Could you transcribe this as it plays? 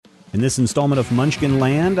In this installment of Munchkin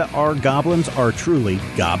Land, our goblins are truly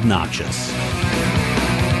gobnoxious.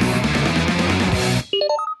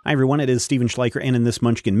 Hi everyone, it is Stephen Schleicher, and in this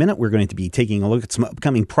Munchkin Minute, we're going to be taking a look at some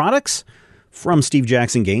upcoming products from Steve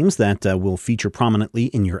Jackson Games that will feature prominently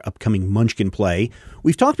in your upcoming Munchkin play.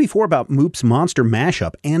 We've talked before about Moops Monster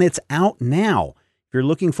Mashup, and it's out now. If you're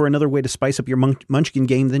looking for another way to spice up your Munchkin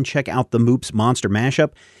game, then check out the Moops Monster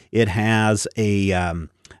Mashup. It has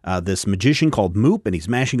this magician called Moop, and he's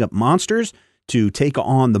mashing up monsters to take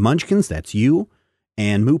on the Munchkins. That's you.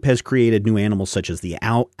 And Moop has created new animals such as the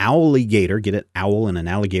owligator, get it, owl and an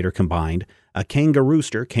alligator combined, a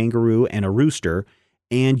kangaroo and a rooster,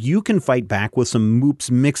 and you can fight back with some Moops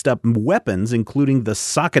mixed up weapons, including the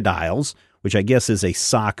sockodiles, which I guess is a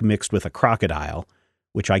sock mixed with a crocodile,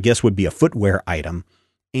 which I guess would be a footwear item,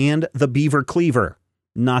 and the beaver cleaver,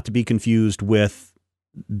 not to be confused with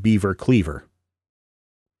beaver cleaver.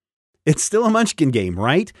 It's still a Munchkin game,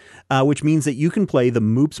 right? Which means that you can play the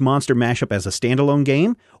Moops Monster Mashup as a standalone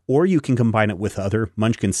game, or you can combine it with other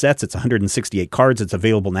Munchkin sets. It's 168 cards. It's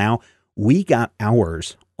available now. We got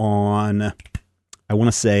ours on, I want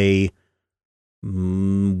to say,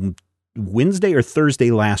 Wednesday or Thursday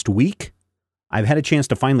last week. I've had a chance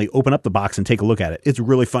to finally open up the box and take a look at it. It's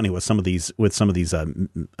really funny with some of these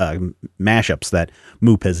mashups that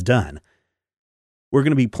Moop has done. We're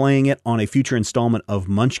going to be playing it on a future installment of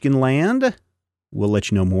Munchkin Land. We'll let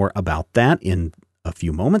you know more about that in a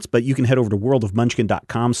few moments, but you can head over to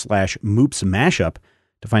worldofmunchkin.com/Moops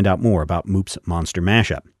to find out more about Moops Monster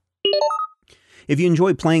Mashup. If you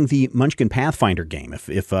enjoy playing the Munchkin Pathfinder game,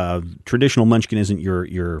 if traditional Munchkin isn't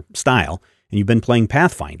your style, and you've been playing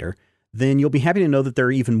Pathfinder, then you'll be happy to know that there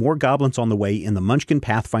are even more goblins on the way in the Munchkin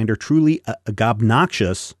Pathfinder Truly a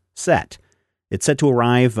Gobnoxious set. It's set to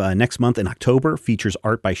arrive next month in October, features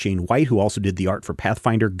art by Shane White, who also did the art for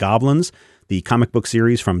Pathfinder Goblins, the comic book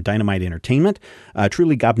series from Dynamite Entertainment.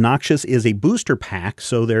 Truly Gobnoxious is a booster pack,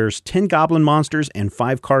 so there's 10 goblin monsters and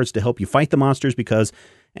 5 cards to help you fight the monsters because,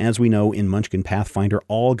 as we know in Munchkin Pathfinder,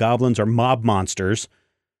 all goblins are mob monsters,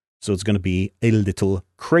 so it's going to be a little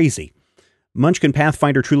crazy. Munchkin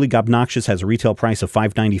Pathfinder Truly Gobnoxious has a retail price of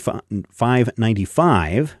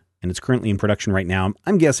 $5.95, and it's currently in production right now.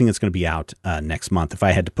 I'm guessing it's going to be out next month if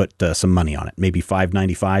I had to put some money on it. Maybe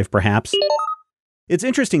 $5.95 perhaps. It's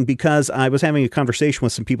interesting because I was having a conversation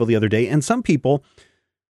with some people the other day, and some people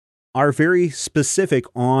are very specific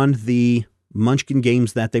on the Munchkin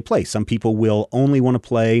games that they play. Some people will only want to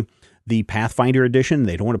play the Pathfinder edition.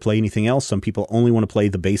 They don't want to play anything else. Some people only want to play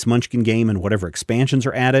the base Munchkin game and whatever expansions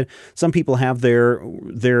are added. Some people have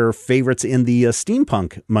their favorites in the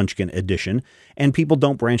Steampunk Munchkin edition, and people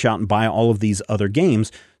don't branch out and buy all of these other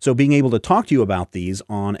games. So being able to talk to you about these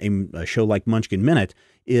on a show like Munchkin Minute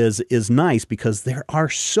is nice because there are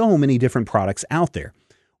so many different products out there.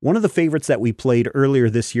 One of the favorites that we played earlier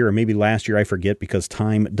this year, or maybe last year, I forget because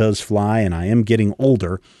time does fly and I am getting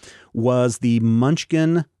older, was the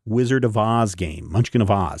Munchkin Wizard of Oz game, Munchkin of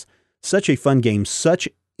Oz. Such a fun game, such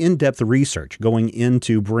in-depth research going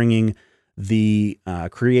into bringing the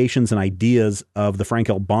creations and ideas of the Frank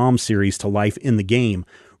L. Baum series to life in the game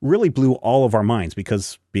really blew all of our minds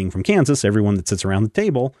because, being from Kansas, everyone that sits around the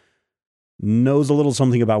table knows a little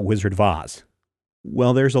something about Wizard of Oz.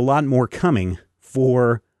 Well, there's a lot more coming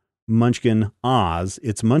for Munchkin Oz.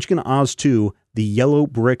 It's Munchkin Oz 2, the Yellow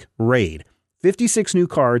Brick Raid. 56 new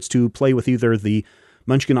cards to play with either the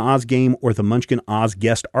Munchkin Oz game or the Munchkin Oz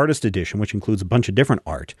Guest Artist Edition, which includes a bunch of different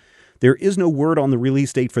art. There is no word on the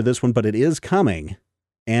release date for this one, but it is coming,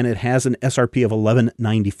 and it has an SRP of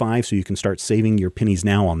 $11.95, so you can start saving your pennies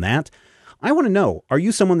now on that. I want to know, are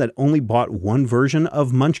you someone that only bought one version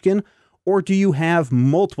of Munchkin, or do you have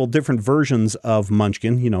multiple different versions of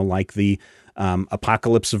Munchkin, like the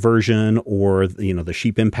Apocalypse version or, the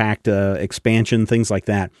Sheep Impact expansion, things like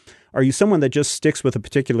that? Are you someone that just sticks with a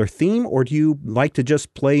particular theme, or do you like to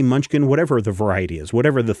just play Munchkin, whatever the variety is,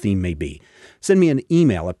 whatever the theme may be? Send me an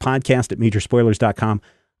email at podcast@majorspoilers.com.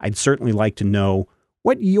 I'd certainly like to know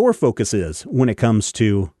what your focus is when it comes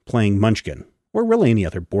to playing Munchkin, or really any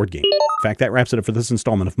other board game. In fact, that wraps it up for this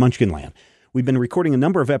installment of Munchkin Land. We've been recording a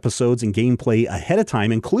number of episodes and gameplay ahead of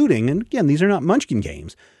time, including, and again, these are not Munchkin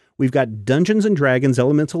games, we've got Dungeons & Dragons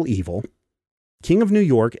Elemental Evil, King of New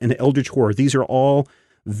York, and Eldritch Horror. These are all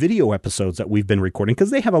video episodes that we've been recording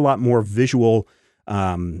because they have a lot more visual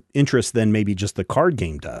interest than maybe just the card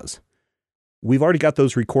game does. We've already got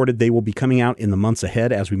those recorded. They will be coming out in the months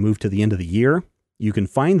ahead as we move to the end of the year. You can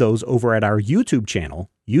find those over at our YouTube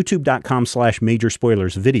channel,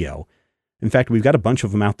 youtube.com/majorspoilersvideo. In fact, we've got a bunch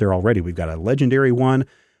of them out there already. We've got a legendary one.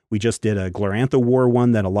 We just did a Glorantha War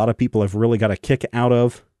one that a lot of people have really got a kick out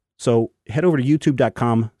of. So head over to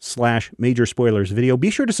youtube.com/major spoilers video.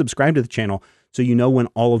 Be sure to subscribe to the channel so you know when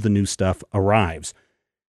all of the new stuff arrives.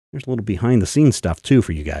 There's a little behind the scenes stuff too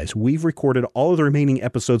for you guys. We've recorded all of the remaining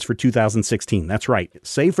episodes for 2016. That's right.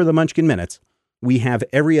 Save for the Munchkin Minutes. We have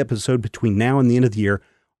every episode between now and the end of the year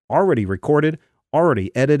already recorded,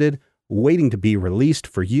 already edited, waiting to be released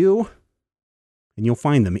for you. And you'll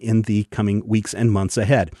find them in the coming weeks and months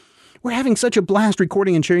ahead. We're having such a blast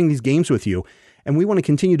recording and sharing these games with you, and we want to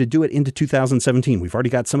continue to do it into 2017. We've already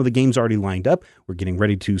got some of the games already lined up. We're getting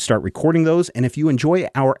ready to start recording those. And if you enjoy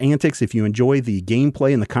our antics, if you enjoy the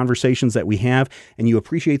gameplay and the conversations that we have, and you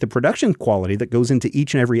appreciate the production quality that goes into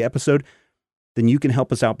each and every episode, then you can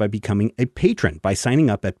help us out by becoming a patron by signing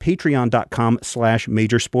up at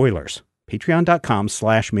patreon.com/major spoilers.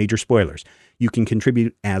 Patreon.com/major spoilers. You can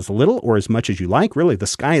contribute as little or as much as you like. Really, the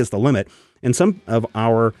sky is the limit. And some of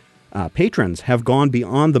our patrons have gone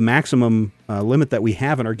beyond the maximum limit that we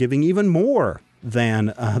have and are giving even more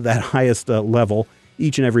than that highest level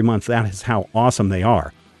each and every month. That is how awesome they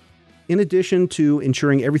are. In addition to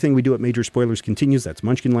ensuring everything we do at Major Spoilers continues, that's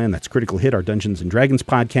Munchkin Land, that's Critical Hit, our Dungeons & Dragons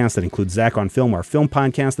podcast. That includes Zach on Film, our film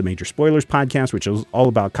podcast, the Major Spoilers podcast, which is all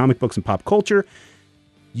about comic books and pop culture.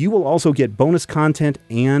 You will also get bonus content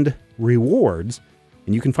and rewards,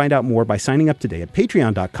 and you can find out more by signing up today at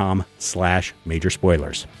patreon.com/major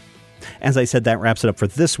spoilers. As I said, that wraps it up for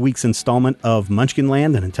this week's installment of Munchkin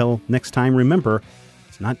Land, and until next time, remember,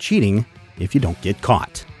 it's not cheating if you don't get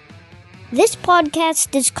caught. This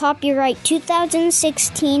podcast is copyright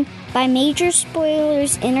 2016 by Major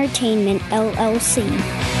Spoilers Entertainment, LLC.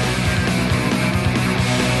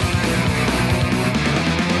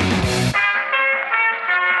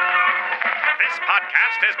 This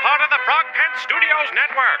podcast is part of the Frog Pants Studios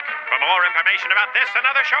Network. For more information about this and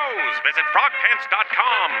other shows, visit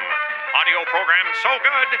frogpants.com. Audio program so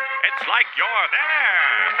good, it's like you're there.